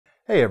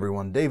Hey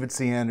everyone, David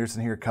C.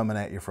 Anderson here coming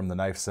at you from the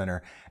Knife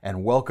Center,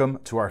 and welcome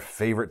to our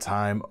favorite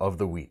time of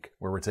the week,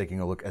 where we're taking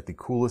a look at the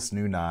coolest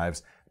new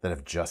knives that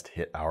have just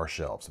hit our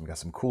shelves. We've got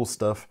some cool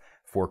stuff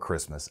for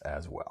Christmas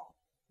as well.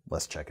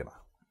 Let's check it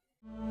out.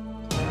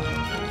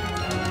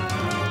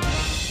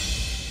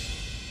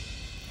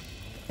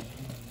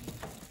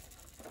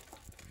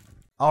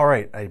 All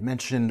right, I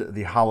mentioned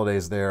the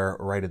holidays there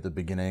right at the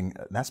beginning.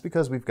 That's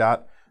because we've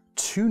got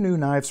two new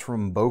knives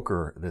from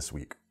Boker this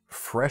week,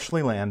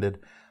 freshly landed,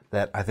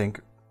 that I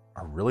think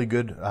are really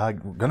good,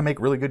 gonna make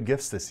really good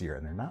gifts this year,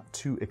 and they're not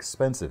too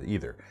expensive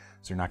either,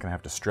 so you're not gonna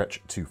have to stretch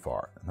too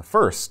far. And the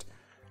first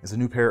is a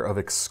new pair of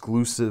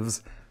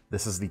exclusives.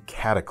 This is the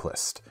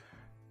Cataclysm.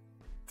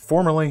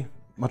 Formerly,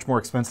 much more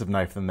expensive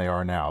knife than they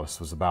are now. This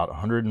was about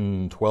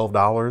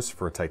 $112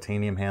 for a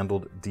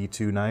titanium-handled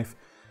D2 knife.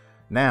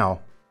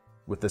 Now,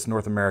 with this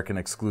North American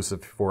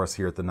exclusive for us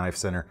here at the Knife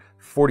Center,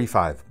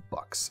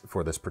 $45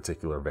 for this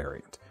particular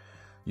variant.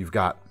 You've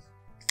got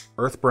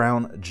Earth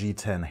Brown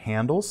G10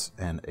 handles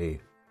and a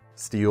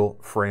steel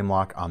frame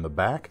lock on the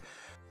back.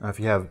 Now, if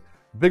you have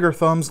bigger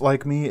thumbs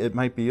like me, it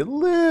might be a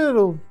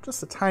little,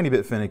 just a tiny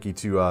bit finicky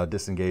to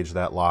disengage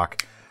that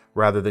lock,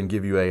 rather than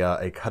give you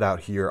a cutout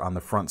here on the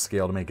front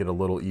scale to make it a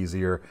little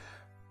easier.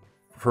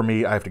 For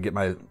me, I have to get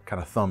my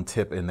kind of thumb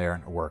tip in there,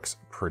 and it works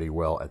pretty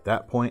well at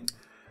that point.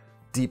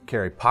 Deep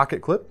carry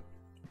pocket clip,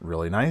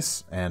 really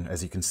nice, and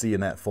as you can see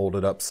in that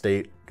folded up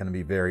state, going to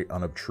be very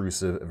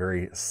unobtrusive,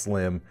 very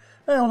slim.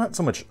 Well, not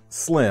so much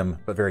slim,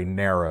 but very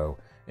narrow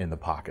in the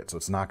pocket, so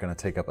it's not going to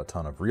take up a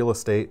ton of real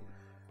estate.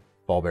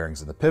 Ball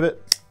bearings in the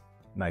pivot,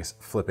 nice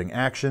flipping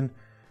action.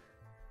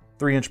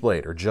 3-inch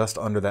blade, or just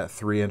under that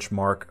 3-inch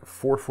mark,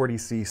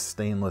 440C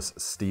stainless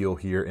steel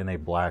here in a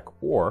black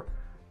or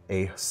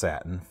a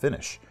satin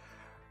finish.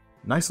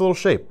 Nice little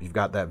shape. You've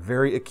got that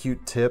very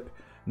acute tip.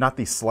 Not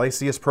the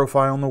sliciest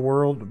profile in the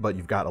world, but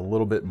you've got a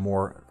little bit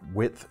more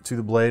width to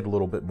the blade, a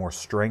little bit more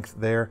strength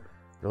there.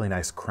 Really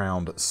nice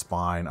crowned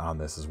spine on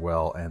this as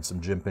well, and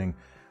some jimping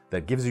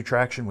that gives you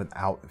traction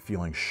without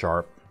feeling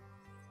sharp.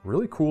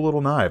 Really cool little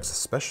knives,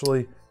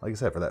 especially, like I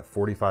said, for that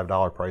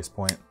 $45 price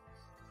point.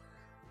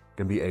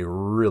 Gonna be a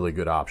really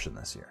good option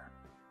this year.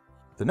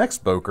 The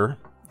next Boker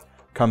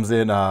comes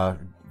in a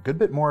good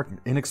bit more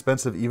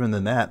inexpensive even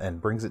than that, and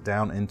brings it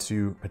down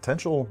into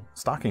potential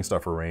stocking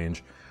stuffer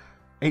range.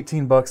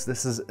 $18,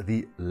 this is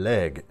the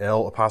Leg,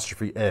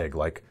 L''egg,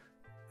 like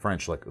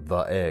French, like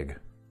the egg.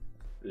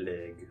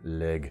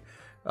 Leg.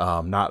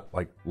 Not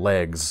like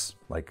legs,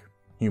 like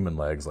human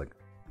legs, like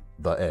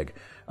the egg.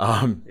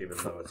 Even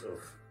though it's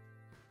oof.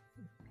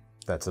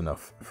 That's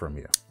enough from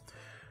you.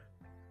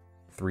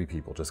 3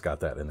 people just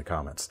got that in the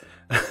comments.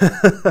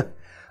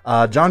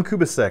 John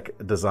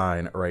Kubasek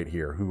design right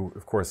here, who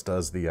of course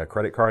does the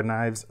credit card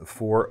knives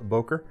for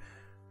Boker.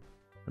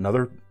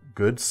 Another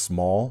good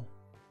small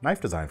knife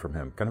design from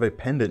him, kind of a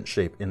pendant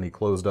shape in the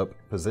closed up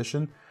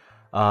position.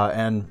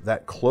 And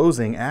that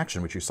closing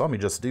action, which you saw me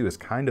just do, is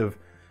kind of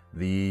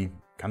the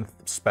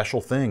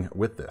special thing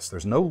with this.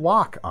 There's no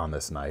lock on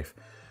this knife,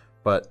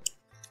 but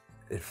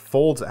it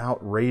folds out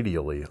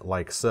radially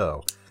like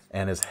so,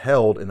 and is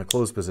held in the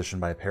closed position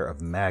by a pair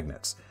of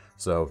magnets.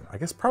 So I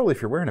guess probably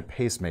if you're wearing a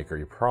pacemaker,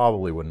 you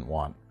probably wouldn't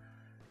want.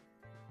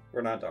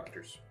 We're not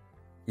doctors.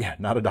 Yeah,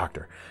 not a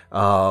doctor.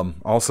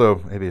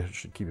 Also, maybe I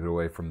should keep it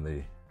away from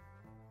the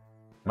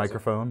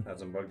microphone.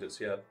 Hasn't bugged us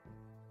yet.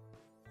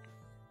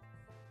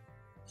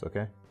 It's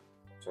okay?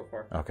 So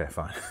far. Okay,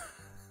 fine.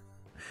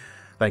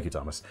 Thank you,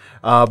 Thomas.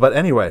 But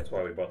anyway. That's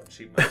why we bought the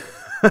cheap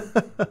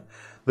knife.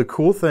 The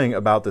cool thing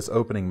about this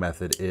opening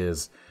method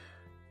is,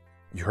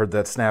 you heard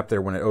that snap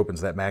there when it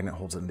opens, that magnet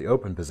holds it in the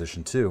open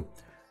position too.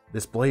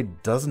 This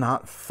blade does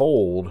not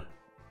fold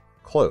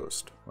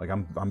closed. Like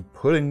I'm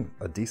putting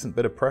a decent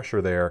bit of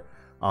pressure there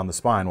on the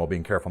spine while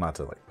being careful not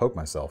to like poke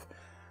myself.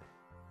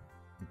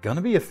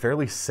 Gonna be a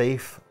fairly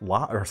safe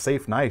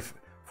knife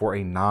for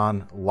a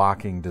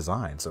non-locking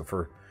design. So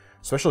for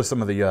especially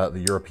some of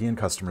the European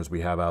customers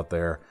we have out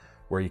there,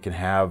 where you can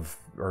have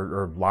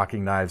or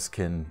locking knives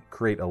can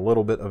create a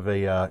little bit of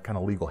a kind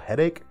of legal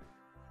headache,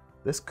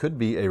 this could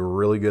be a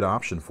really good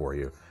option for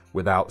you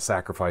without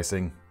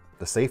sacrificing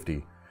the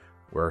safety,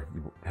 where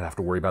you have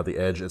to worry about the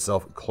edge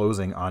itself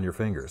closing on your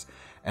fingers.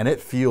 And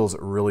it feels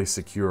really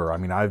secure. I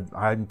mean,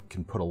 I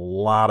can put a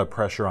lot of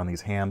pressure on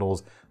these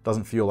handles.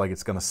 Doesn't feel like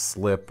it's gonna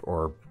slip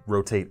or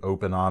rotate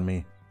open on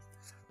me.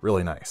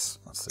 Really nice.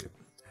 Let's see.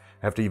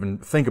 I have to even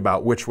think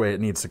about which way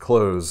it needs to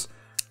close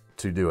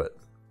to do it.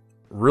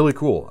 Really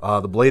cool.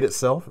 The blade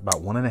itself,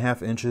 about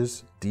 1.5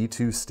 inches,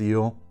 D2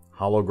 steel,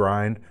 hollow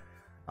grind.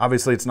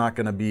 Obviously it's not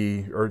gonna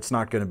be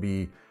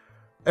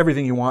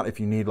everything you want if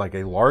you need like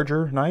a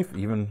larger knife,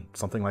 even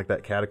something like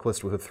that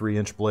Cataclysm with a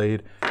 3-inch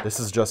blade. This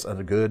is just a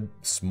good,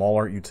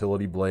 smaller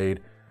utility blade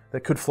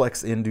that could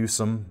flex into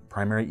some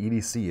primary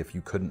EDC if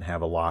you couldn't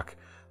have a lock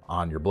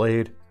on your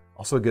blade.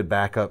 Also a good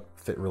backup,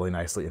 fit really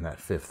nicely in that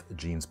 5th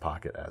jeans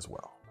pocket as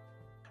well.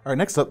 All right,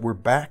 next up, we're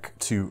back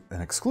to an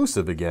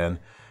exclusive again,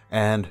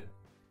 and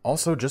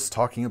also just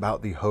talking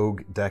about the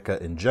Hogue Deca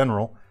in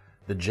general.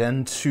 The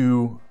Gen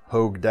 2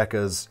 Hogue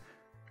Decas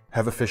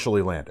have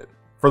officially landed,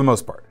 for the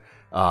most part.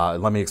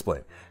 Let me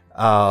explain.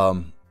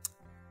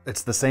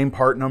 It's the same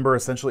part number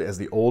essentially as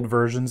the old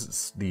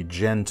versions. The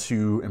Gen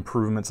 2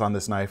 improvements on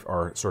this knife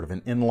are sort of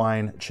an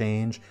inline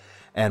change,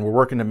 and we're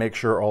working to make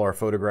sure all our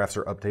photographs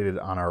are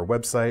updated on our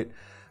website.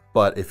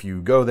 But if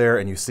you go there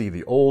and you see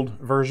the old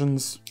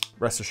versions,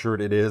 rest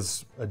assured it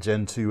is a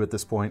Gen 2 at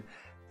this point,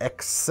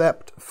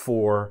 except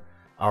for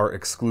our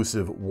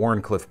exclusive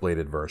Wharncliffe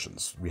bladed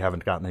versions. We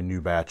haven't gotten a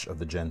new batch of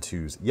the Gen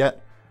 2s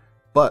yet,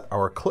 but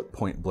our clip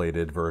point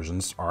bladed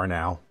versions are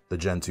now the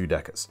Gen 2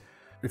 Decas.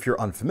 If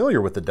you're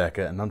unfamiliar with the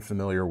Deca and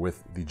unfamiliar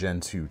with the Gen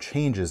 2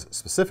 changes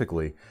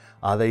specifically,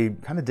 they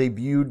kind of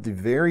debuted the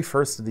very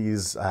first of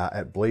these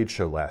at Blade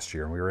Show last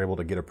year, and we were able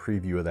to get a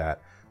preview of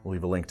that. We'll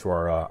leave a link to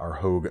our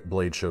Hogue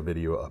Blade Show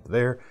video up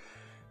there.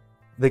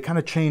 They kind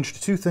of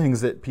changed two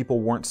things that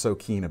people weren't so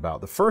keen about.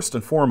 The first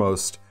and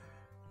foremost,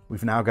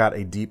 we've now got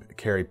a deep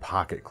carry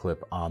pocket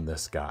clip on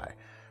this guy.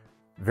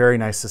 Very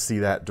nice to see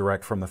that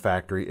direct from the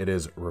factory. It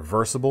is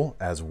reversible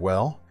as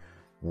well.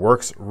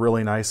 Works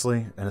really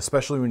nicely, and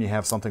especially when you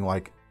have something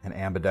like an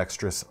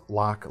ambidextrous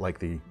lock, like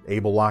the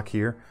Able lock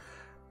here.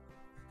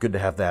 Good to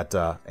have that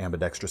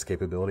ambidextrous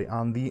capability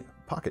on the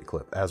pocket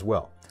clip as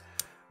well.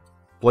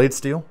 Blade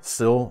steel,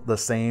 still the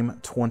same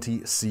 20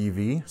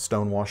 CV,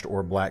 stonewashed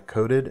or black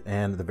coated,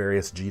 and the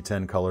various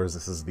G10 colors.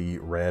 This is the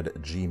red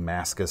G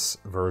Mascus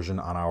version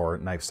on our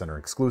KnifeCenter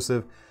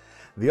exclusive.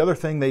 The other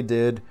thing they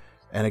did,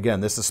 and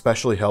again, this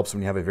especially helps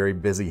when you have a very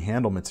busy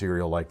handle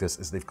material like this,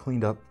 is they've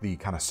cleaned up the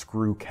kind of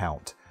screw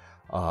count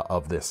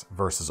of this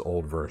versus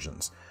old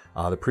versions.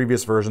 The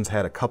previous versions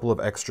had a couple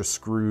of extra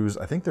screws.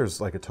 I think there's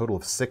like a total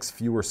of 6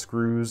 fewer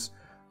screws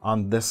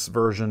on this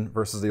version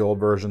versus the old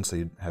version, so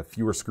you have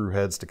fewer screw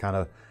heads to kind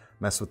of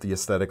mess with the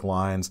aesthetic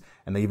lines.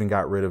 And they even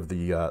got rid of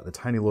the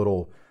tiny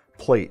little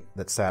plate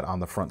that sat on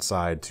the front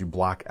side to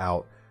block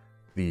out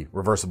the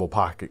reversible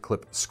pocket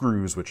clip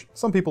screws, which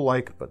some people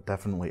like, but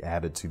definitely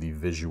added to the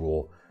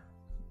visual,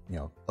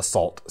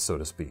 assault, so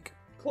to speak.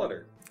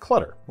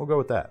 Clutter, we'll go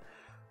with that.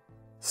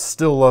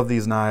 Still love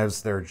these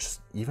knives. They're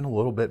just even a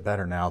little bit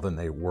better now than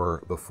they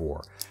were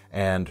before.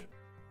 And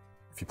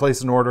if you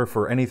place an order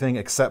for anything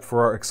except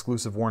for our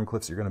exclusive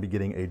Wharncliffes, you're going to be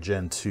getting a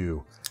Gen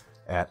 2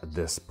 at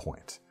this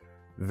point.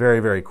 Very,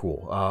 very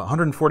cool.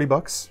 140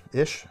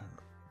 bucks-ish,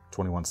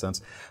 21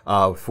 cents,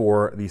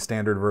 for the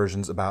standard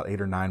versions, about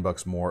 $8 or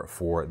 $9 more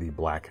for the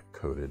black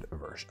coated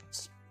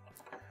versions.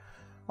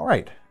 All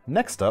right,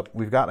 next up,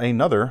 we've got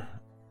another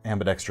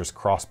ambidextrous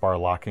crossbar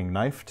locking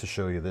knife to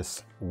show you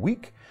this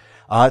week.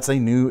 It's a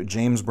new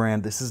James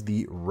brand. This is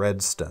the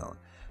Redstone,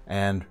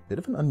 and a bit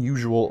of an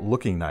unusual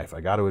looking knife,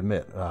 I got to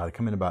admit. They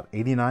come in about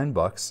 89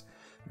 bucks.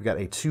 We've got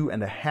a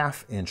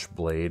 2.5-inch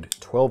blade,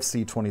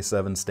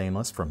 12C27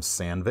 stainless from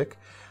Sandvik.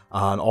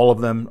 And all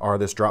of them are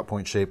this drop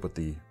point shape with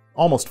the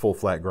almost full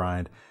flat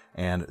grind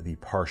and the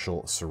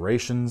partial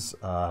serrations.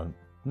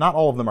 Not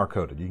all of them are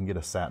coated. You can get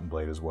a satin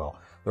blade as well.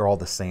 They're all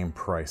the same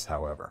price,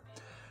 however.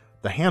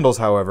 The handles,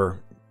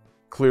 however,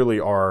 clearly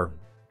are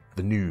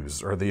the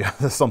news, or the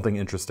something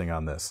interesting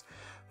on this.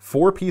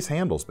 4-piece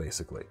handles,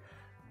 basically.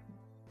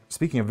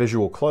 Speaking of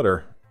visual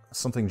clutter,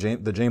 something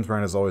the James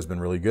brand has always been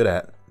really good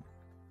at.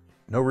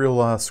 No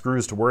real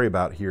screws to worry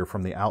about here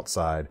from the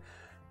outside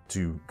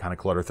to kind of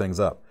clutter things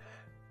up.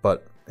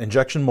 But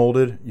injection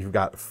molded, you've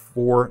got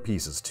 4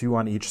 pieces, 2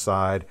 on each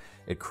side.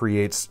 It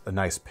creates a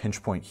nice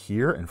pinch point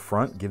here in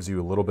front, gives you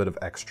a little bit of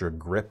extra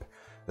grip,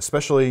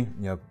 especially,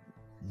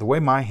 the way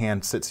my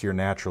hand sits here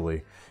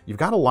naturally. You've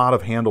got a lot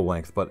of handle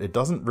length, but it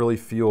doesn't really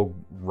feel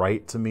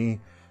right to me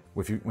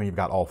when you've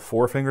got all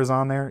 4 fingers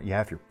on there.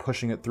 Yeah, if you're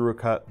pushing it through a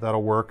cut,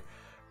 that'll work.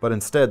 But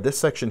instead, this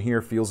section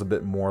here feels a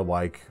bit more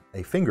like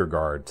a finger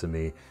guard to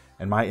me,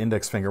 and my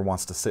index finger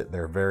wants to sit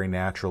there very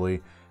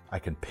naturally. I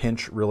can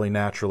pinch really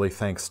naturally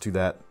thanks to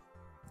that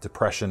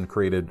depression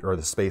created, or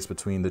the space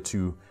between the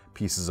 2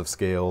 pieces of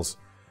scales,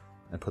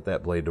 and put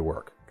that blade to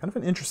work. Kind of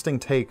an interesting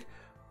take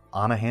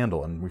on a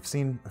handle, and we've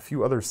seen a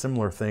few other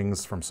similar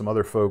things from some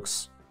other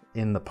folks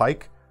in the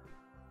pike.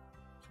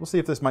 So we'll see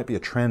if this might be a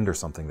trend or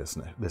something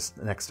this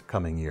next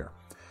coming year.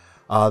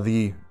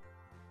 The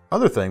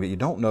other thing that you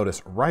don't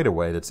notice right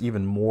away that's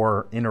even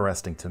more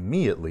interesting to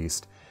me, at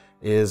least,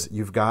 is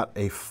you've got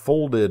a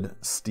folded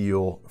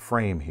steel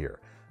frame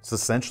here. It's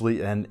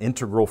essentially an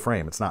integral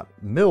frame. It's not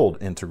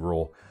milled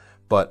integral,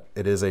 but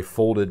it is a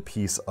folded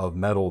piece of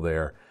metal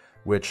there,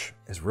 which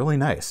is really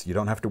nice. You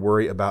don't have to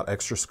worry about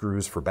extra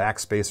screws for back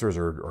spacers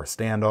or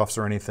standoffs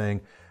or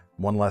anything.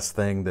 One less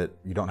thing that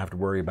you don't have to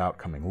worry about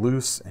coming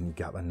loose, and you've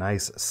got a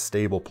nice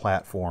stable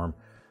platform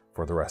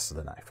for the rest of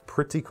the knife.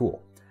 Pretty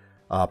cool.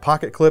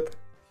 Pocket clip,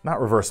 not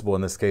reversible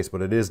in this case,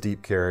 but it is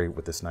deep carry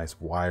with this nice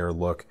wire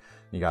look.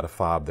 You got a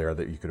fob there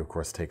that you could, of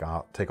course, take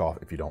off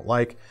if you don't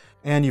like.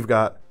 And you've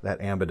got that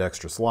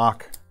ambidextrous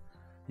lock.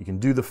 You can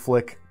do the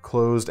flick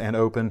closed and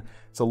open.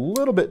 It's a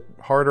little bit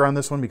harder on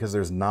this one because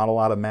there's not a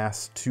lot of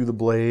mass to the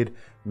blade.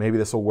 Maybe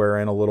this will wear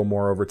in a little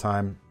more over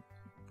time.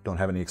 Don't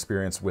have any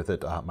experience with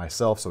it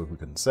myself, so we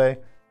couldn't say,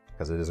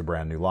 because it is a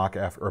brand new lock,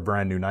 or a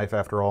brand new knife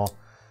after all.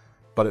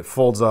 But it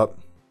folds up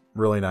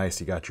really nice.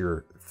 You got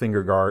your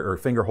finger guard or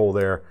finger hole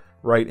there,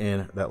 right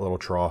in that little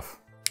trough.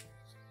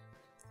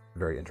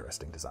 Very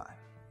interesting design.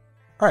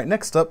 All right,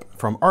 next up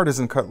from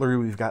Artisan Cutlery,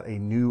 we've got a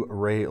new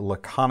Ray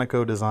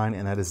Laconico design,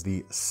 and that is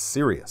the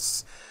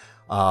Sirius.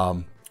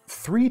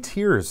 3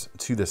 tiers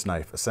to this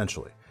knife,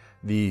 essentially.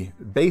 The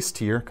base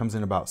tier comes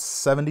in about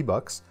 70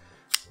 bucks.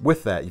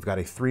 With that, you've got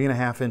a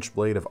 3.5-inch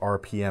blade of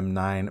RPM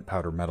 9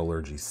 powder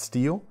metallurgy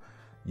steel.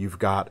 You've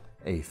got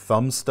a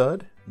thumb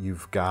stud.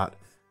 You've got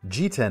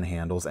G10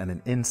 handles and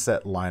an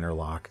inset liner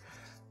lock.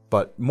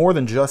 But more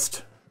than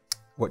just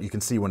what you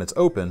can see when it's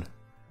open,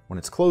 when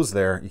it's closed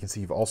there, you can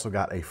see you've also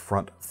got a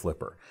front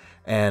flipper.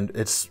 And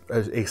it's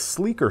a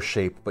sleeker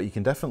shape, but you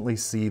can definitely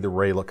see the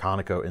Ray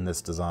Laconico in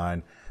this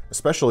design,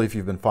 especially if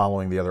you've been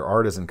following the other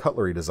Artisan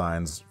Cutlery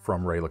designs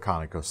from Ray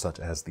Laconico, such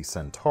as the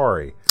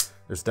Centauri.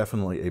 There's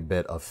definitely a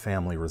bit of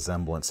family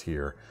resemblance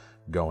here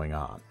going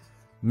on.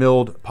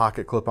 Milled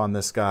pocket clip on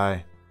this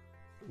guy,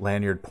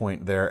 lanyard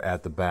point there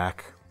at the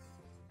back.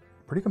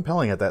 Pretty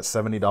compelling at that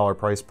 $70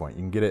 price point.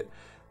 You can get it,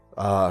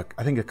 I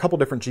think, a couple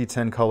different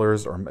G10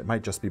 colors, or it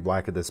might just be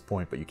black at this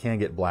point, but you can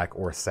get black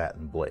or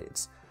satin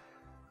blades.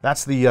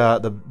 That's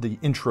the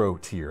intro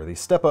tier. The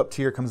step-up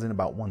tier comes in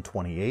about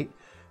 $128.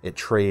 It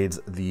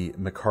trades the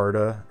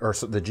Micarta, or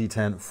the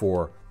G10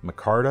 for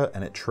Micarta,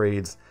 and it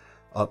trades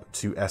up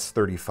to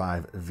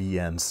S35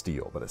 VN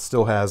steel, but it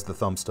still has the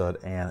thumb stud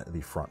and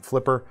the front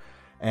flipper.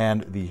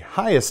 And the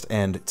highest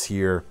end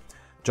tier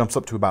jumps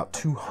up to about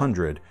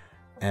 $200,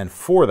 and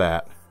for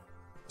that,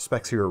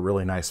 specs here are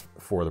really nice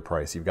for the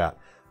price. You've got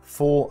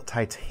full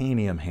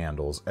titanium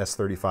handles,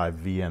 S35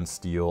 VN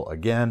steel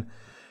again,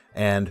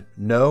 and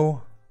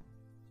no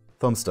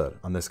thumb stud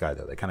on this guy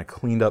though. They kind of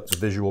cleaned up the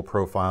visual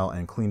profile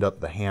and cleaned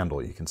up the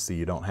handle. You can see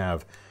you don't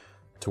have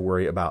to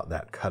worry about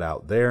that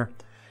cutout there.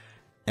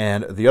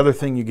 And the other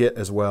thing you get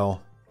as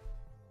well,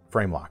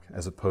 frame lock,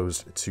 as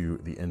opposed to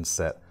the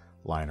inset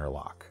liner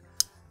lock.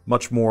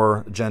 Much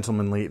more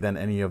gentlemanly than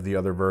any of the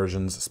other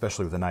versions,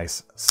 especially with a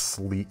nice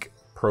sleek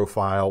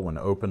profile when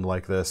opened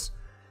like this.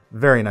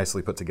 Very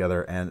nicely put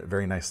together and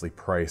very nicely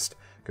priced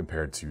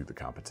compared to the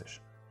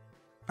competition.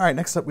 All right,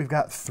 next up we've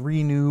got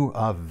 3 new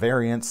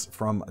variants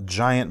from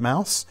Giant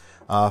Mouse.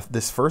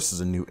 This first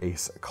is a new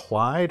Ace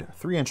Clyde,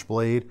 3-inch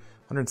blade,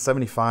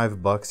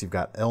 175 bucks. You've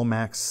got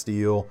L-Max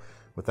steel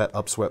with that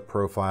upswept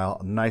profile,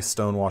 nice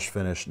stonewash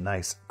finish,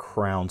 nice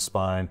crown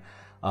spine,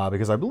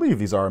 because I believe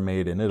these are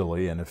made in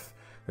Italy, and if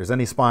there's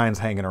any spines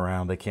hanging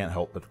around, they can't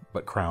help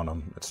but crown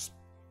them. It's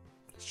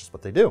just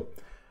what they do.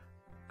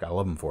 Gotta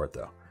love them for it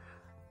though.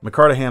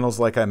 Micarta handles,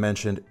 like I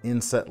mentioned,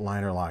 inset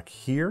liner lock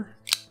here.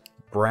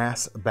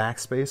 Brass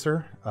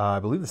backspacer. I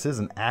believe this is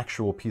an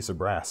actual piece of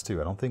brass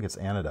too. I don't think it's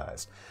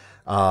anodized.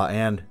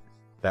 And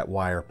that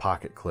wire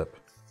pocket clip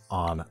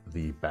on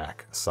the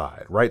back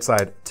side. Right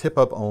side, tip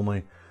up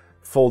only,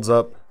 folds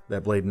up,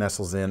 that blade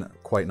nestles in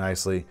quite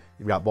nicely.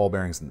 You've got ball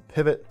bearings in the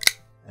pivot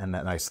and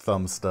that nice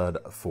thumb stud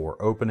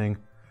for opening.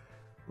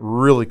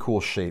 Really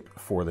cool shape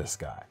for this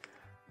guy.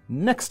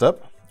 Next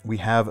up, we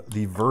have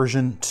the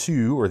version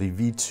 2 or the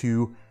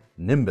V2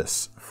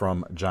 Nimbus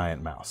from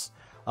Giant Mouse.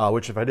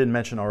 Which, if I didn't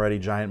mention already,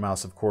 Giant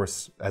Mouse, of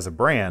course, as a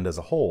brand, as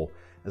a whole,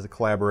 is a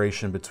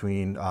collaboration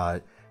between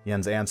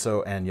Jens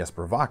Anso and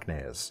Jesper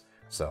Vaknes.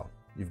 So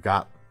you've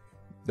got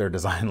their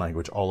design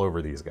language all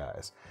over these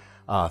guys.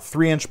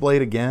 3-inch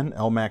blade again,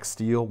 L-Max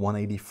steel,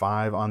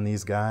 185 on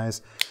these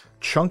guys.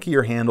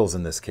 Chunkier handles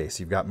in this case.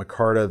 You've got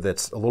micarta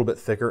that's a little bit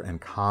thicker and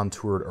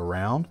contoured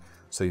around.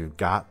 So you've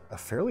got a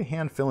fairly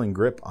hand-filling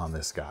grip on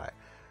this guy.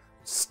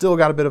 Still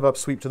got a bit of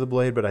upsweep to the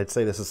blade, but I'd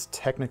say this is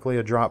technically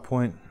a drop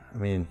point. I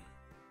mean,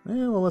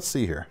 well, let's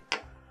see here.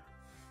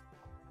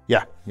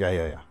 Yeah,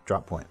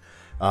 drop point.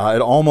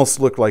 It almost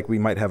looked like we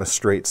might have a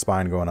straight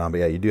spine going on, but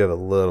yeah, you do have a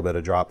little bit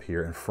of drop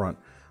here in front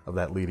of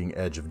that leading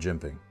edge of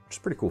jimping, which is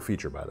a pretty cool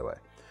feature, by the way.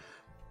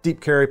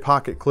 Deep carry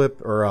pocket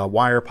clip, or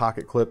wire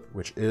pocket clip,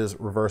 which is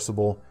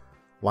reversible.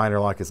 Liner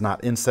lock is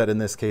not inset in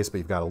this case, but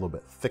you've got a little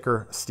bit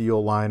thicker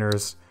steel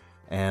liners,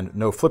 and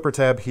no flipper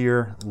tab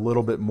here, a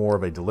little bit more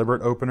of a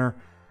deliberate opener.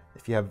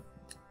 If you have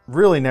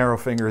really narrow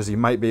fingers, you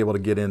might be able to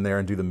get in there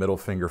and do the middle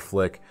finger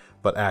flick,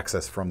 but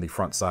access from the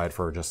front side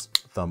for just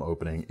thumb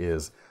opening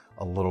is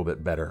a little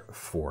bit better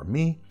for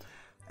me.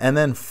 And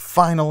then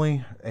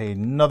finally,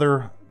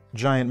 another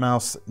Giant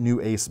Mouse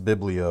new Ace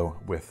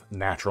Biblio with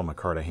natural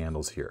micarta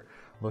handles here.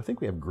 Although I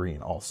think we have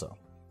green also.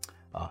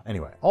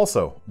 Anyway,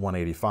 also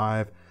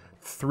 185,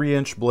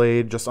 3-inch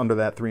blade, just under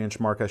that 3-inch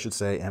mark, I should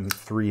say, and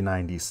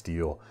 390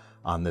 steel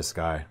on this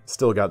guy.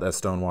 Still got that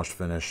stonewashed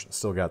finish,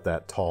 still got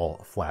that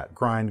tall, flat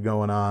grind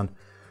going on.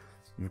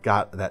 You've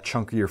got that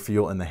chunkier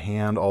feel in the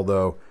hand,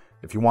 although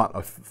if you want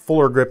a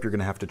fuller grip, you're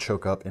gonna have to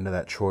choke up into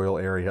that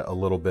choil area a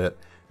little bit,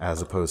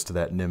 as opposed to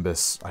that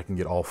Nimbus. I can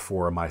get all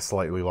 4 of my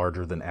slightly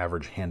larger than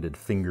average handed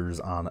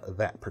fingers on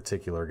that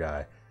particular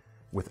guy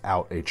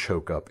without a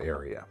choke up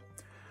area.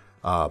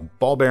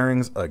 Ball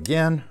bearings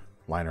again,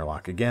 liner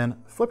lock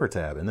again, flipper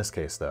tab in this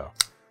case though.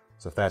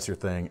 So if that's your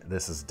thing,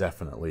 this is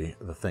definitely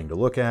the thing to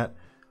look at.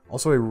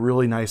 Also a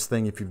really nice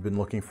thing if you've been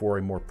looking for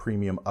a more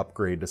premium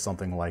upgrade to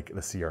something like the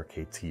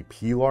CRKT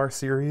Pilar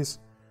series.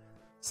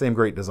 Same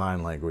great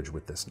design language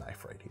with this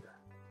knife right here.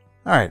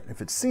 All right,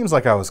 if it seems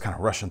like I was kind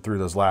of rushing through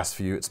those last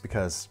few, it's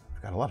because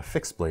I've got a lot of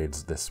fixed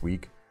blades this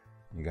week.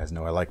 You guys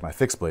know I like my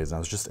fixed blades, and I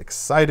was just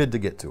excited to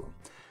get to them.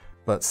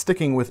 But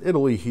sticking with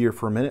Italy here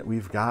for a minute,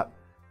 we've got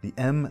the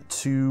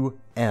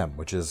M2M,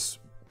 which is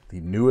the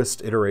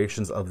newest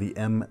iterations of the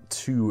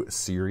M2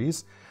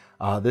 series.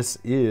 This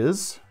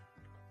is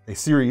a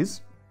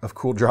series of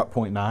cool drop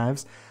point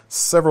knives,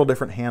 several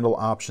different handle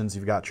options.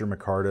 You've got your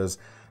micartas,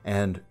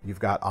 and you've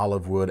got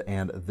olive wood,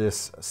 and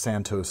this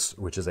Santos,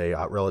 which is a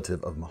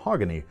relative of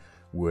mahogany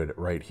wood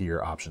right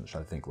here option, which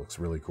I think looks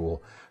really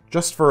cool.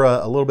 Just for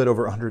a little bit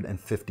over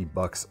 150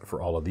 bucks for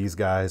all of these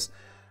guys.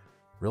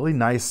 Really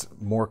nice,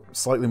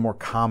 slightly more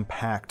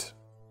compact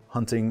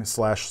hunting /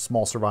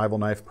 small survival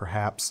knife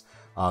perhaps.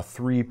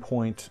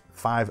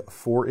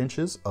 3.54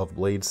 inches of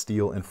blade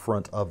steel in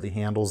front of the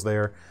handles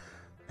there.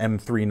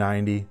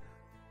 M390.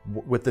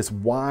 With this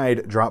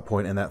wide drop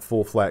point and that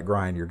full flat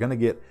grind, you're gonna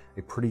get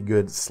a pretty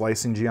good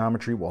slicing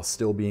geometry while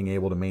still being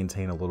able to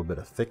maintain a little bit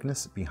of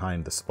thickness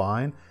behind the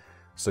spine.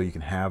 So you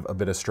can have a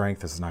bit of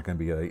strength. This is not gonna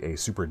be a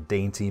super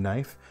dainty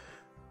knife,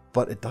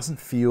 but it doesn't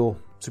feel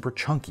super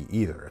chunky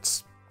either.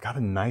 It's got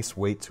a nice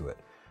weight to it.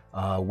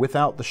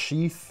 Without the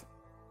sheath,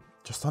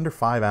 just under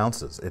 5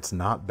 ounces. It's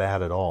not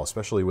bad at all,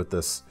 especially with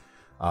this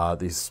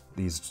these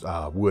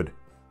wood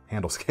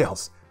handle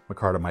scales.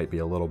 Micarta might be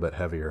a little bit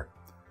heavier.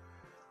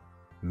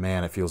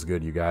 Man, it feels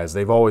good, you guys.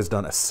 They've always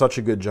done such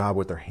a good job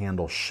with their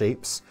handle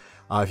shapes.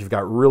 If you've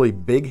got really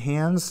big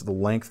hands, the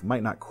length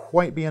might not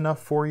quite be enough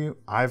for you.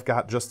 I've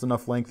got just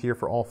enough length here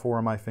for all 4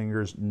 of my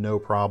fingers, no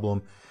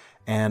problem.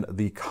 And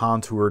the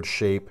contoured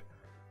shape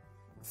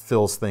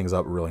fills things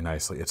up really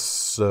nicely. It's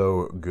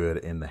so good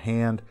in the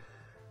hand.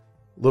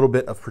 Little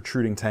bit of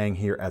protruding tang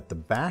here at the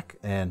back,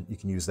 and you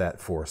can use that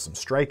for some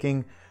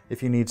striking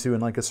if you need to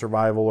in like a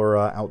survival or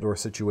outdoor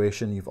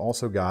situation. You've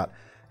also got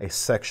a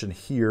section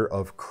here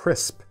of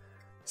crisp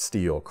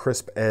steel,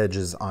 crisp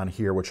edges on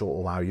here, which will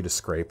allow you to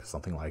scrape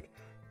something like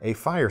a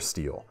fire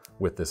steel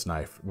with this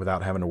knife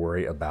without having to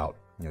worry about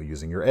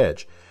using your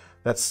edge.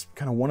 That's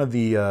kind of one of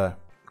the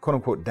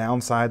quote-unquote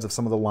downsides of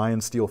some of the Lion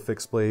Steel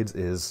fixed blades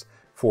is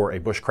for a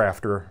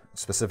bushcrafter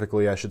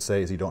specifically, I should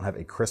say, is you don't have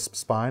a crisp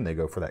spine. They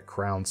go for that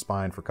crown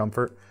spine for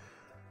comfort,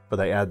 but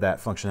they add that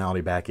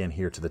functionality back in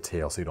here to the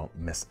tail so you don't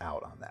miss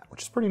out on that,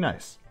 which is pretty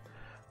nice.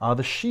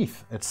 The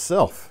sheath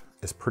itself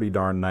is pretty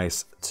darn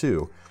nice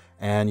too,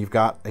 and you've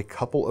got a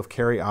couple of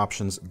carry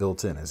options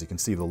built in. As you can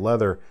see, the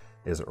leather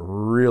is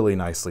really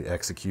nicely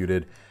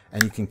executed,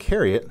 and you can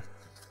carry it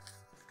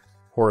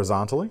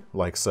horizontally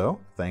like so,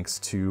 thanks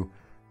to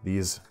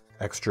these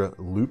extra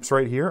loops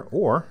right here,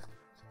 or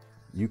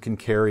you can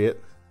carry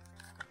it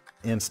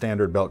in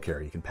standard belt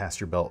carry. You can pass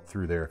your belt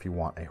through there if you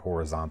want a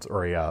horizontal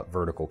or a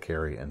vertical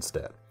carry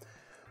instead.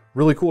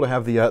 Really cool to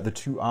have the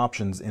 2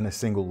 options in a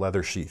single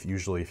leather sheath.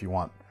 Usually if you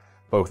want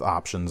both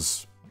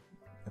options,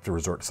 you have to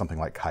resort to something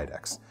like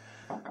Kydex.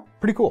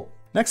 Pretty cool.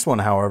 Next one,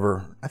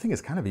 however, I think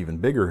is kind of even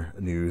bigger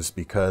news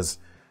because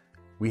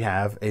we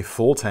have a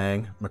full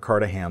tang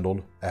micarta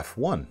handled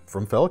F1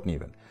 from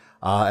Felikniven.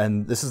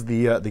 And this is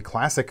the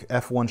classic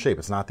F1 shape.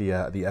 It's not the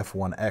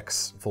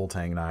F1X full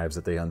tang knives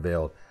that they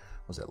unveiled.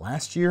 Was it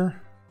last year?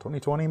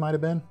 2020 might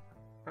have been.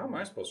 How am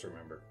I supposed to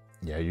remember?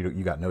 Yeah,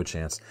 you got no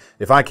chance.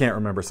 If I can't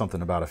remember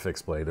something about a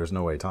fixed blade, there's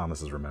no way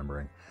Thomas is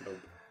remembering. Nope.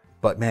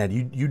 But man,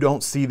 you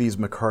don't see these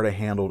micarta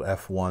handled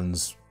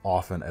F1s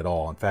often at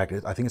all. In fact,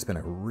 I think it's been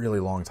a really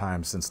long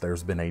time since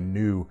there's been a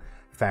new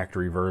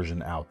factory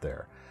version out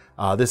there.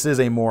 This is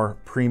a more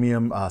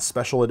premium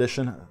special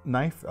edition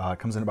knife. It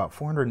comes in about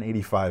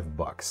 485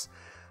 bucks.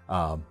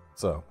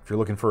 So if you're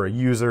looking for a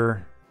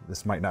user,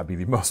 this might not be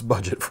the most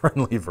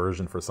budget-friendly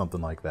version for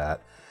something like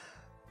that.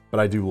 But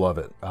I do love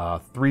it.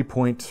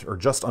 3-point or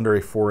just under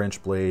a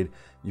 4-inch blade.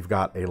 You've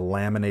got a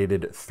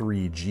laminated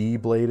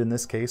 3G blade in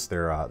this case.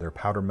 Their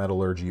powder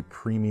metallurgy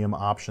premium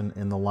option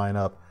in the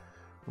lineup.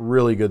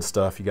 Really good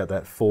stuff. You got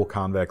that full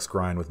convex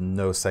grind with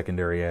no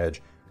secondary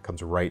edge.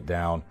 Comes right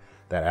down.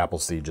 That apple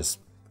seed just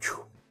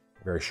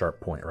very sharp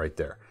point right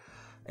there.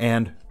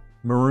 And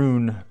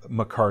maroon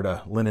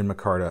micarta, linen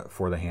micarta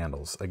for the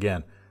handles.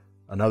 Again,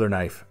 another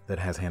knife that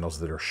has handles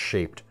that are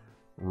shaped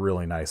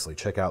really nicely.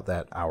 Check out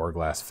that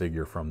hourglass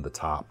figure from the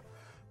top.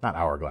 Not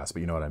hourglass,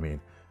 but you know what I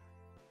mean.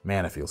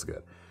 Man, it feels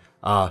good.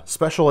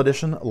 Special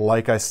edition,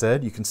 like I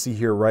said, you can see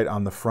here right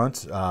on the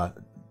front,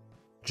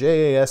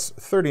 JAS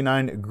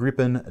 39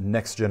 Gripen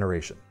Next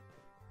Generation.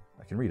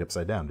 I can read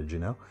upside down, did you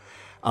know?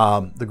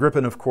 The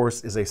Gripen, of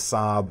course, is a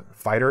Saab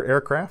fighter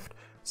aircraft.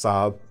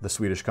 Saab, the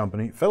Swedish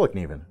company,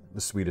 Felikniven,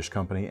 the Swedish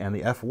company, and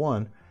the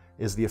F1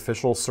 is the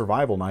official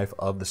survival knife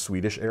of the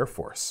Swedish Air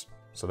Force.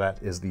 So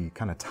that is the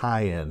kind of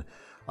tie-in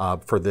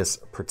for this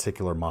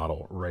particular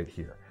model right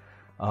here.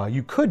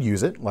 You could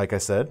use it, like I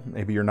said.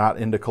 Maybe you're not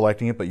into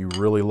collecting it, but you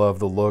really love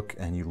the look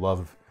and you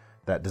love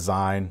that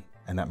design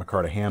and that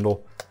micarta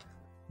handle.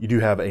 You do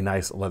have a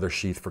nice leather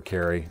sheath for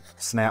carry.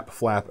 Snap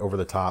flap over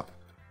the top.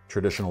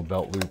 traditional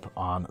belt loop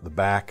on the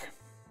back.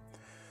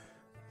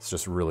 It's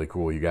just really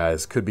cool, you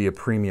guys. Could be a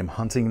premium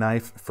hunting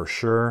knife for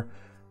sure.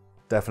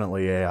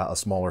 Definitely a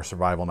smaller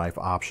survival knife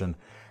option.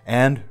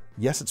 And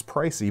yes, it's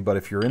pricey, but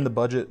if you're in the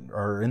budget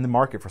or in the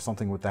market for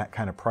something with that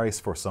kind of price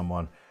for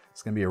someone,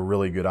 it's gonna be a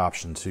really good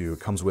option too. It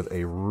comes with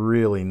a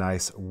really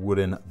nice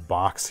wooden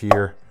box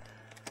here.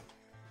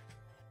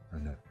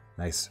 And a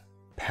nice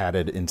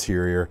padded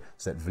interior.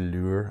 Is that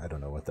velour? I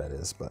don't know what that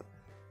is, but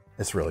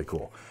it's really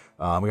cool.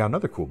 We got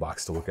another cool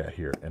box to look at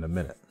here in a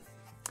minute.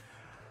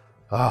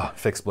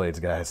 Fixed blades,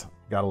 guys.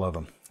 Gotta love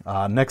them.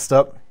 Next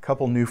up, a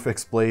couple new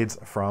fixed blades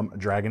from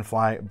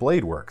Dragonfly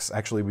Blade Works.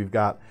 Actually, we've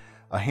got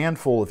a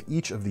handful of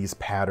each of these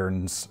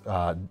patterns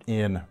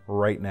in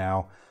right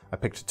now. I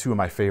picked two of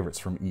my favorites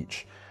from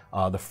each.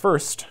 The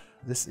first,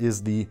 this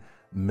is the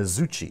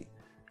Mizuchi.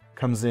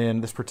 Comes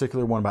in, this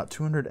particular one, about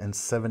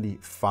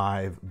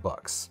 275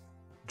 bucks.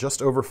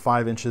 Just over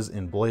 5 inches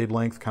in blade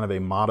length, kind of a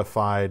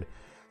modified,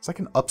 it's like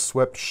an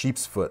upswept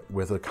sheep's foot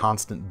with a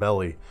constant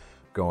belly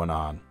going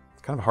on.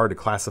 It's kind of hard to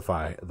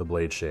classify the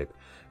blade shape.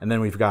 And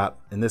then we've got,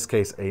 in this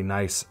case, a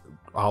nice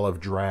olive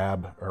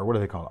drab, or what do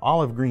they call it?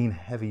 Olive green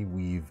heavy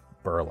weave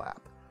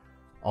burlap.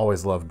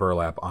 Always love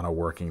burlap on a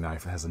working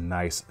knife. It has a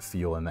nice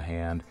feel in the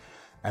hand.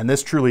 And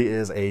this truly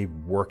is a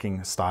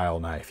working style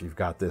knife. You've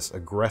got this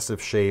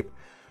aggressive shape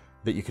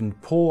that you can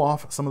pull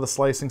off some of the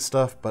slicing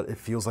stuff, but it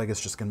feels like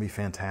it's just gonna be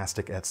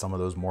fantastic at some of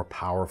those more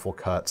powerful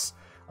cuts.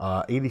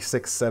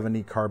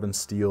 8670 carbon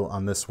steel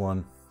on this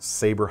one,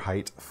 saber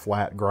height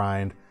flat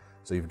grind.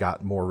 So you've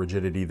got more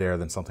rigidity there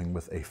than something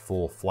with a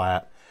full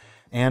flat.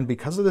 And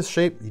because of this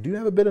shape, you do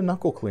have a bit of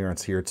knuckle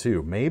clearance here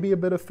too. Maybe a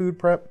bit of food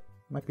prep,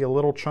 might be a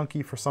little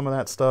chunky for some of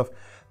that stuff,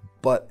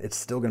 but it's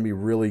still gonna be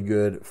really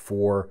good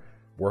for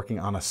working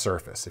on a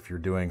surface. If you're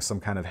doing some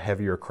kind of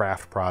heavier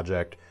craft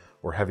project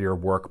or heavier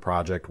work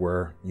project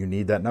where you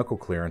need that knuckle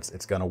clearance,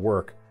 it's gonna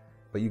work,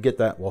 but you get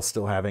that while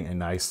still having a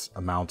nice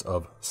amount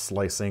of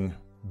slicing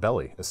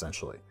belly,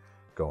 essentially,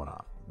 going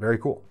on. Very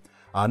cool.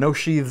 No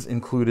sheaths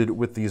included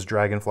with these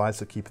Dragonflies,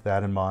 so keep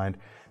that in mind.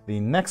 The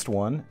next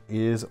one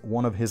is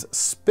one of his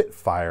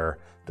Spitfire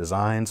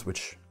designs,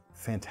 which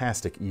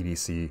fantastic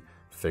EDC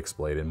fixed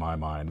blade in my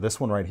mind. This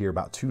one right here,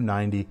 about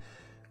 $290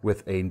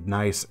 with a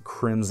nice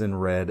crimson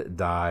red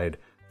dyed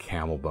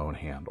camel bone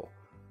handle.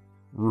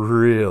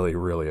 Really,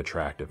 really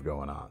attractive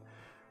going on.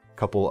 A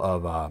couple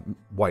of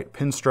white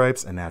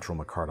pinstripes and natural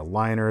micarta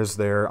liners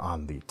there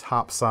on the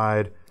top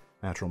side.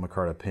 Natural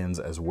micarta pins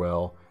as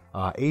well.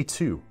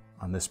 A2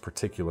 on this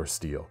particular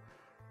steel.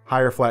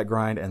 Higher flat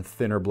grind and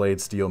thinner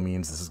blade steel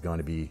means this is going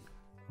to be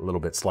a little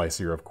bit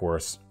slicier, of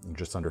course,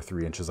 just under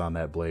 3 inches on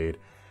that blade.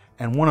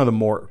 And one of the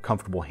more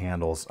comfortable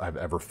handles I've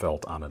ever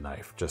felt on a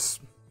knife.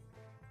 Just,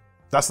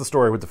 that's the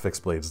story with the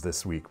fixed blades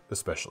this week,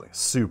 especially.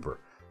 Super,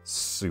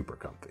 super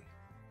comfy.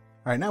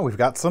 All right, now we've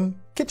got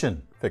some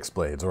kitchen fixed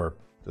blades, or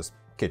just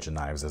kitchen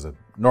knives as a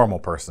normal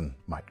person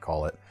might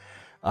call it.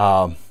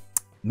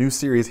 New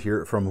series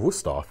here from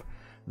Wüsthof.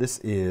 This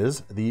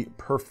is the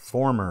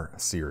Performer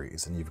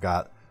series, and you've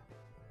got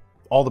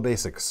all the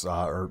basics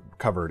are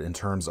covered in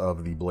terms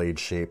of the blade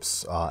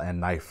shapes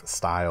and knife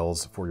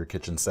styles for your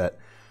kitchen set.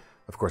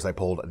 Of course, I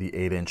pulled the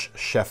 8-inch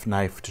chef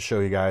knife to show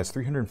you guys,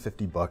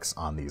 350 bucks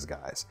on these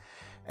guys.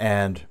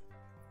 And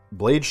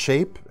blade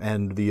shape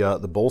and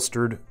the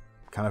bolstered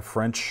kind of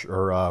French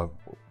or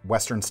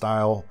Western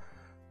style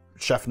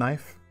chef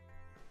knife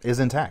is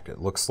intact. It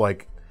looks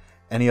like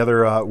any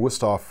other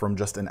Wüsthof from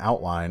just an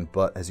outline,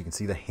 but as you can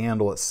see, the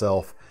handle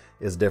itself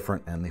is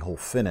different and the whole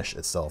finish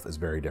itself is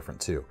very different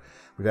too.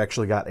 We've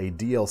actually got a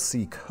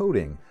DLC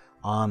coating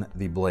on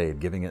the blade,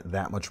 giving it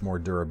that much more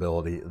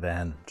durability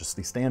than just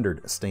the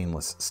standard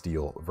stainless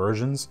steel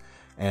versions.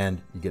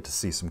 And you get to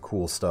see some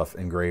cool stuff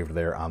engraved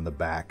there on the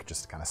back,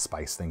 just to kind of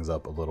spice things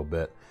up a little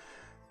bit.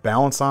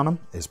 Balance on them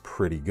is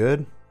pretty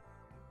good.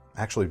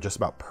 Actually just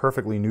about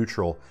perfectly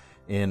neutral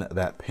in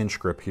that pinch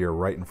grip here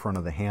right in front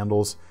of the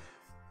handles.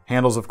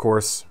 Handles, of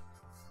course,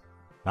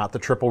 not the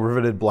triple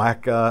riveted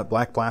black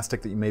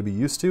plastic that you may be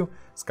used to.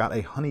 It's got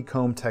a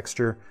honeycomb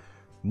texture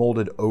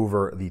molded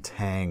over the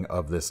tang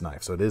of this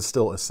knife. So it is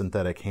still a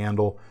synthetic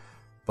handle,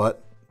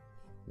 but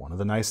one of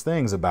the nice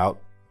things about,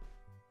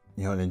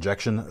 you know, an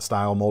injection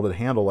style molded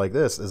handle like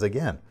this is,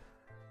 again,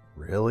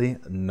 really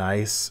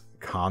nice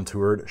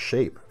contoured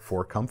shape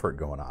for comfort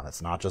going on.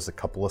 It's not just a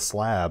couple of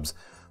slabs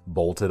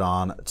bolted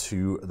on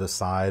to the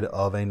side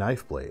of a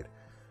knife blade.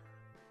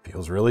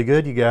 Feels really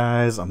good, you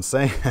guys, I'm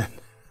saying.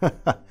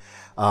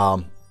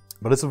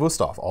 But it's a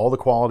Wüsthof. All the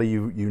quality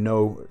you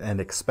know and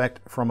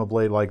expect from a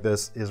blade like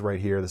this is right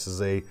here. This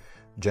is a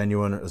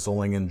genuine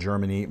Zollingen,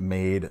 Germany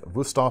made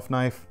Wüsthof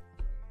knife.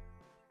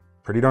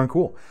 Pretty darn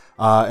cool.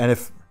 And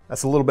if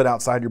that's a little bit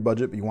outside your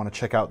budget, but you want to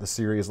check out the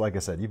series, like I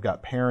said, you've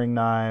got paring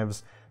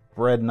knives,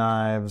 bread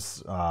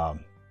knives, the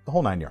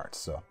whole 9 yards.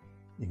 So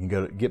you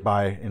can get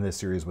by in this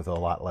series with a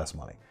lot less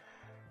money.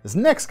 This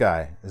next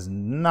guy is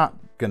not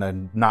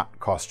gonna not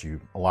cost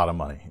you a lot of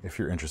money if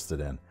you're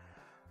interested in.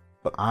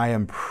 But I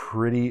am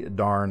pretty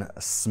darn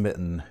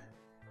smitten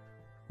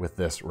with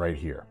this right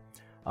here.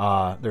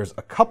 There's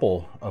a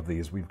couple of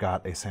these. We've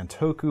got a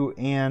Santoku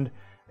and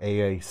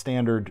a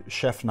standard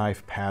chef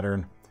knife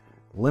pattern.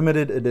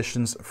 Limited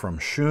editions from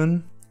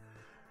Shun.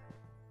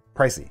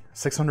 Pricey,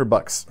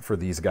 $600 for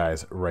these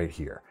guys right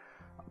here.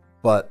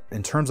 But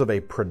in terms of a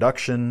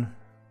production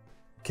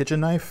kitchen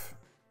knife,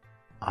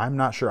 I'm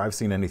not sure I've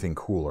seen anything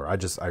cooler. I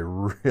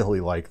really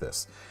like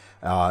this.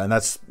 And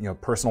that's,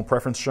 personal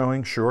preference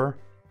showing, sure.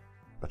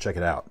 But check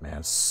it out, man,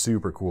 it's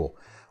super cool.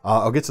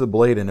 I'll get to the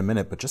blade in a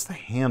minute, but just the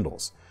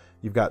handles.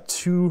 You've got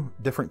two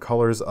different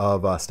colors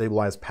of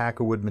stabilized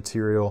packawood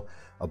material,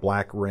 a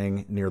black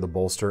ring near the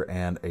bolster,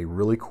 and a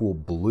really cool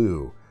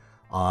blue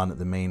on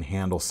the main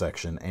handle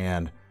section.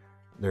 And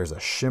there's a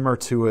shimmer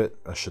to it,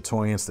 a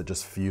chatoyance that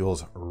just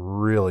feels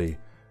really,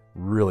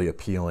 really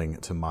appealing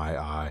to my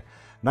eye.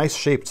 Nice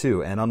shape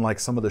too, and unlike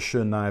some of the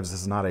Shun knives,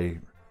 this is not a,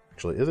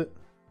 actually, is it?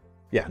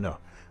 Yeah, no.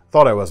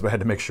 Thought I was, but I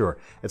had to make sure.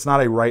 It's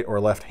not a right or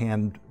left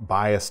hand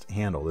biased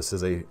handle. This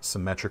is a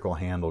symmetrical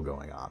handle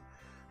going on,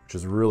 which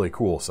is really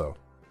cool. So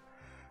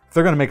if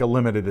they're gonna make a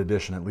limited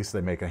edition, at least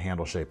they make a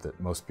handle shape that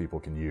most people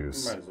can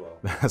use. Might as well.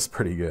 That's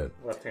pretty good.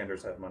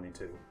 Left-handers have money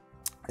too.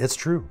 It's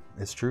true,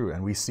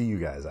 and we see you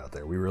guys out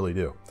there, we really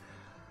do.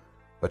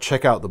 But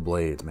check out the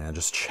blades, man.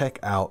 Just check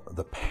out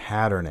the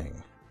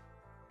patterning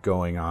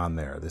going on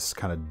there. This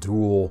kind of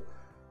dual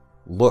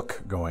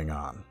look going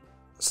on.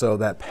 So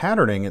that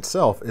patterning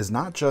itself is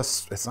not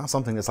just, it's not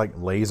something that's like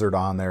lasered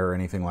on there or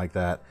anything like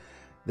that.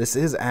 This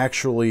is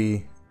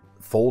actually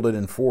folded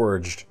and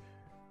forged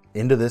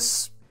into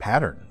this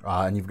pattern.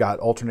 And you've got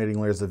alternating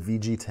layers of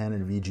VG10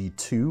 and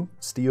VG2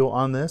 steel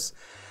on this.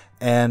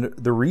 And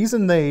the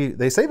reason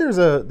they say there's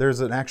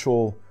an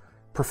actual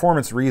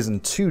performance reason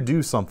to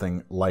do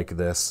something like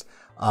this,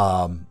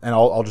 and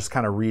I'll just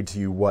kind of read to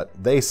you what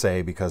they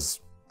say, because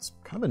it's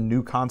kind of a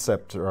new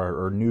concept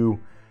or new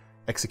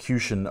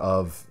execution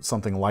of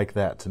something like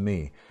that to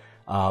me.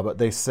 But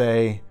they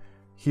say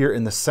here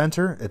in the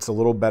center, it's a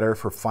little better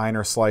for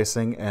finer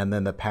slicing, and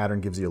then the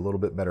pattern gives you a little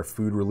bit better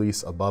food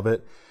release above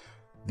it.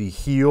 The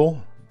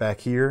heel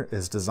back here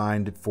is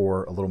designed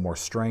for a little more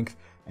strength,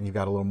 and you've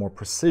got a little more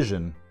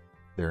precision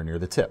there near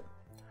the tip.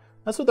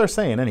 That's what they're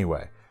saying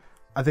anyway.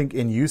 I think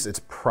in use,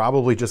 it's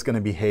probably just going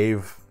to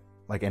behave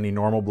like any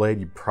normal blade.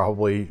 You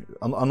probably,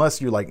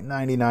 unless you're like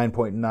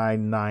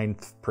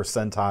 99.99th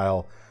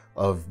percentile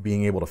of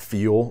being able to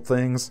feel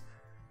things,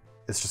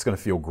 it's just going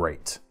to feel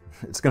great.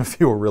 It's going to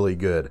feel really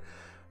good,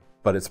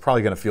 but it's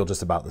probably going to feel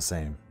just about the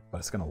same, but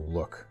it's going to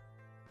look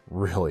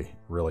really,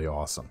 really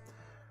awesome.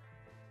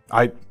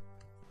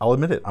 I'll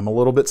admit it, I'm a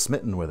little bit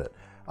smitten with it.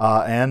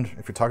 And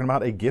if you're talking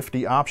about a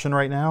gifty option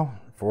right now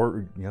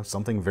for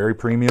something very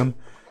premium,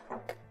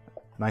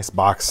 nice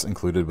box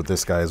included with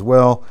this guy as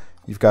well.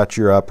 You've got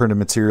your printed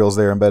materials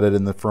there embedded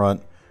in the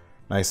front,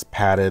 nice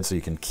padded so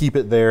you can keep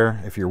it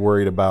there if you're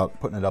worried about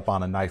putting it up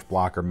on a knife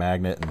block or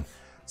magnet and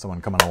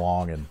someone coming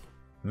along and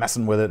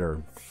messing with it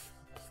or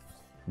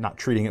not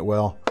treating it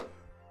well. You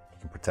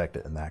can protect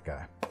it in that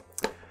guy.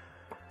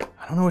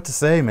 I don't know what to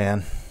say,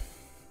 man.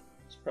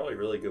 It's probably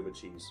really good with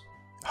cheese.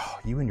 Oh,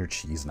 you and your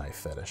cheese knife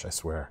fetish, I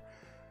swear.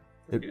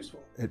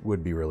 Useful. It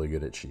would be really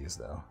good at cheese,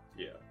 though.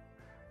 Yeah.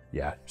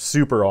 Yeah,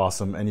 super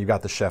awesome. And you've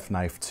got the chef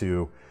knife,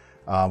 too.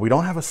 We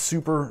don't have a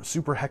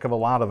super heck of a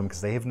lot of them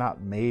because they have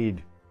not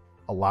made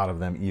a lot of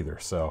them either.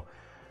 So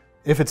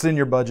if it's in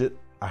your budget,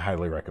 I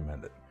highly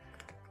recommend it.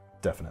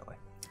 Definitely.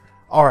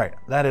 All right,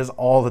 that is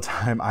all the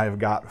time I've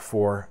got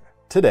for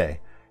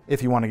today.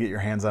 If you want to get your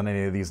hands on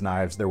any of these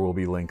knives, there will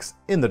be links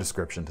in the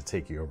description to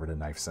take you over to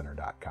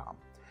KnifeCenter.com.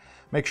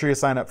 Make sure you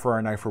sign up for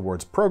our Knife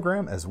Rewards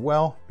program as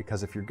well,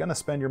 because if you're going to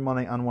spend your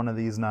money on one of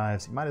these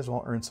knives, you might as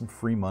well earn some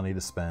free money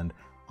to spend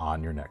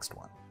on your next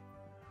one.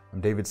 I'm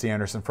David C.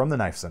 Anderson from the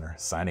Knife Center,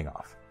 signing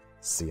off.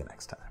 See you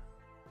next time.